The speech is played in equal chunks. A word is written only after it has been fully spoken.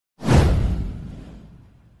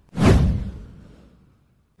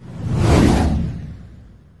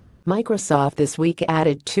Microsoft this week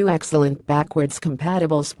added two excellent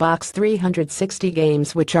backwards-compatible Xbox 360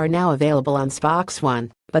 games which are now available on Xbox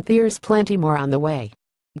One, but there's plenty more on the way.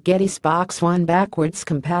 Getty Xbox One backwards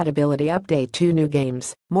compatibility update: 2 new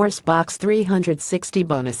games, more Xbox 360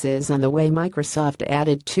 bonuses on the way. Microsoft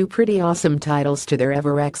added two pretty awesome titles to their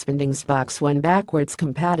ever-expanding Xbox One backwards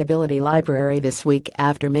compatibility library this week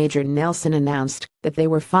after Major Nelson announced that they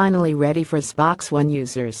were finally ready for Xbox One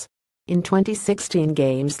users. In 2016,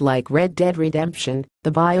 games like Red Dead Redemption,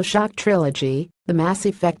 the BioShock trilogy, the Mass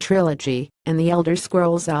Effect trilogy, and the Elder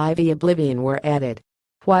Scrolls IV Oblivion were added.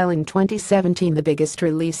 While in 2017 the biggest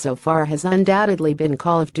release so far has undoubtedly been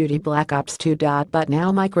Call of Duty Black Ops 2. But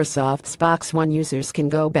now Microsoft Xbox One users can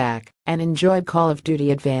go back and enjoy Call of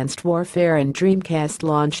Duty Advanced Warfare and Dreamcast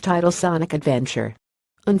launch title Sonic Adventure.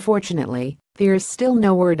 Unfortunately, there's still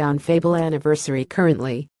no word on Fable Anniversary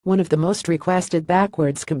currently, one of the most requested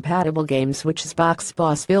backwards compatible games which Xbox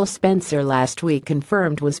boss Phil Spencer last week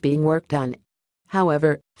confirmed was being worked on.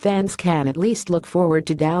 However, fans can at least look forward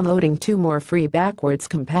to downloading two more free backwards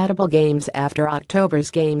compatible games after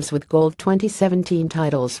October's Games with Gold 2017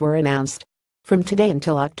 titles were announced. From today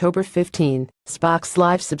until October 15, Xbox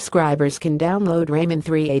Live subscribers can download Rayman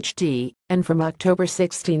 3 HD, and from October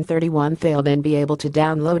 16/31 they'll then be able to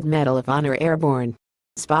download Medal of Honor Airborne.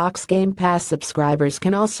 Xbox Game Pass subscribers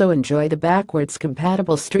can also enjoy the backwards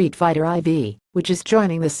compatible Street Fighter IV, which is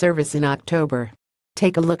joining the service in October.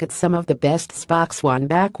 Take a look at some of the best Xbox One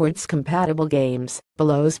backwards compatible games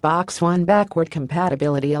below. Xbox One backward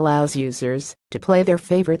compatibility allows users to play their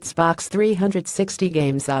favorite Xbox 360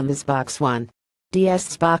 games on the Xbox One.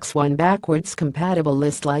 Xbox One backwards compatible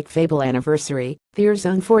list like Fable Anniversary.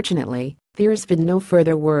 Unfortunately, there's been no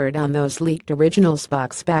further word on those leaked original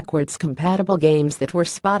Xbox backwards compatible games that were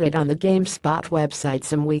spotted on the GameSpot website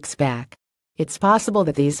some weeks back. It's possible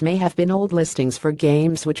that these may have been old listings for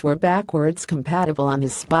games which were backwards compatible on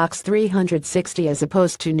his Xbox 360 as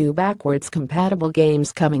opposed to new backwards compatible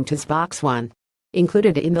games coming to Xbox One.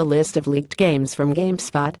 Included in the list of leaked games from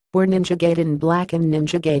GameSpot were Ninja Gaiden Black and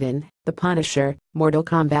Ninja Gaiden, The Punisher, Mortal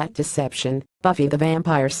Kombat Deception, Buffy the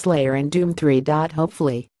Vampire Slayer and Doom 3.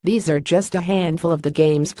 Hopefully, these are just a handful of the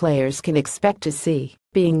games players can expect to see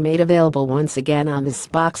being made available once again on the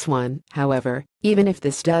Xbox One. However, even if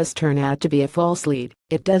this does turn out to be a false lead,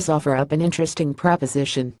 it does offer up an interesting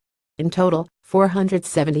proposition. In total,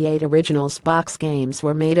 478 original Xbox games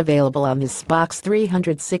were made available on the Xbox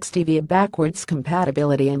 360 via backwards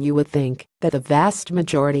compatibility, and you would think that the vast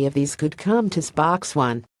majority of these could come to Xbox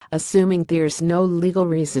One, assuming there's no legal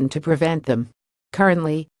reason to prevent them.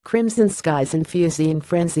 Currently, Crimson Skies and Fusion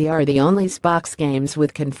Frenzy are the only Xbox games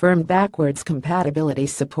with confirmed backwards compatibility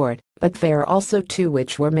support, but there are also two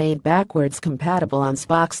which were made backwards compatible on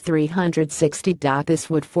Xbox 360. This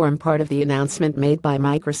would form part of the announcement made by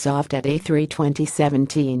Microsoft at E3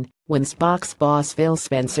 2017, when Xbox boss Phil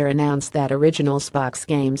Spencer announced that original Xbox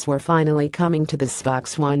games were finally coming to the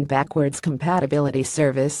Xbox One backwards compatibility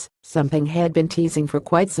service, something had been teasing for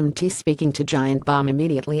quite some time. Speaking to Giant Bomb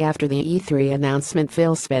immediately after the E3 announcement,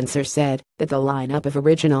 Phil Spencer said that the lineup of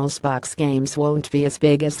original Xbox games won't be as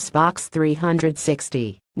big as Xbox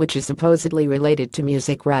 360, which is supposedly related to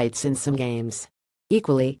music rights in some games.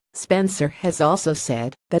 Equally, Spencer has also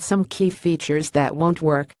said that some key features that won't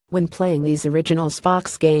work when playing these original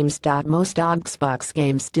Xbox games. Most Xbox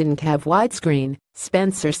games didn't have widescreen,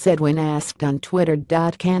 Spencer said when asked on Twitter.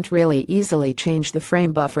 Can't really easily change the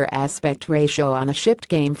frame buffer aspect ratio on a shipped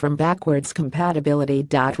game from backwards compatibility.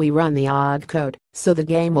 We run the odd code, so the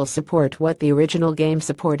game will support what the original game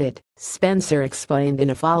supported, Spencer explained in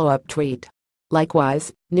a follow-up tweet.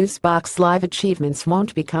 Likewise, new Xbox Live achievements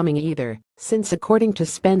won't be coming either, since according to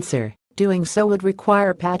Spencer, doing so would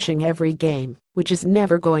require patching every game, which is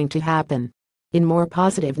never going to happen. In more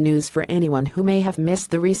positive news for anyone who may have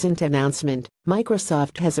missed the recent announcement,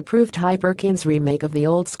 Microsoft has approved Hyperkin's remake of the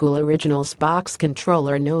old-school original Xbox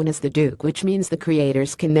controller known as the Duke, which means the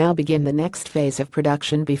creators can now begin the next phase of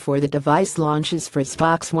production before the device launches for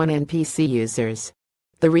Xbox One and PC users.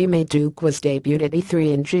 The remade Duke was debuted at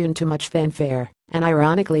E3 in June to much fanfare, and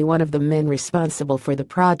ironically one of the men responsible for the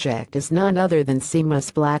project is none other than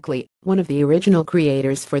Seamus Blackley, one of the original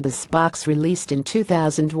creators for the Xbox released in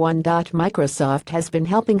 2001. Microsoft has been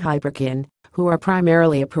helping Hyperkin, who are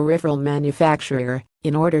primarily a peripheral manufacturer,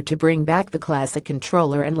 in order to bring back the classic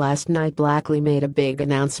controller, and last night Blackley made a big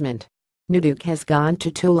announcement. New Duke has gone to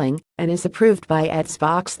tooling and is approved by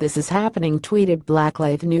Xbox. This is happening, tweeted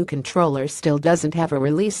Blackley. The new controller still doesn't have a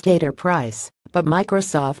release date or price, but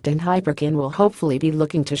Microsoft and Hyperkin will hopefully be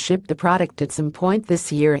looking to ship the product at some point this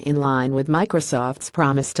year, in line with Microsoft's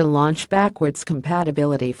promise to launch backwards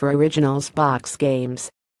compatibility for original Xbox games.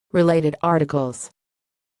 Related articles.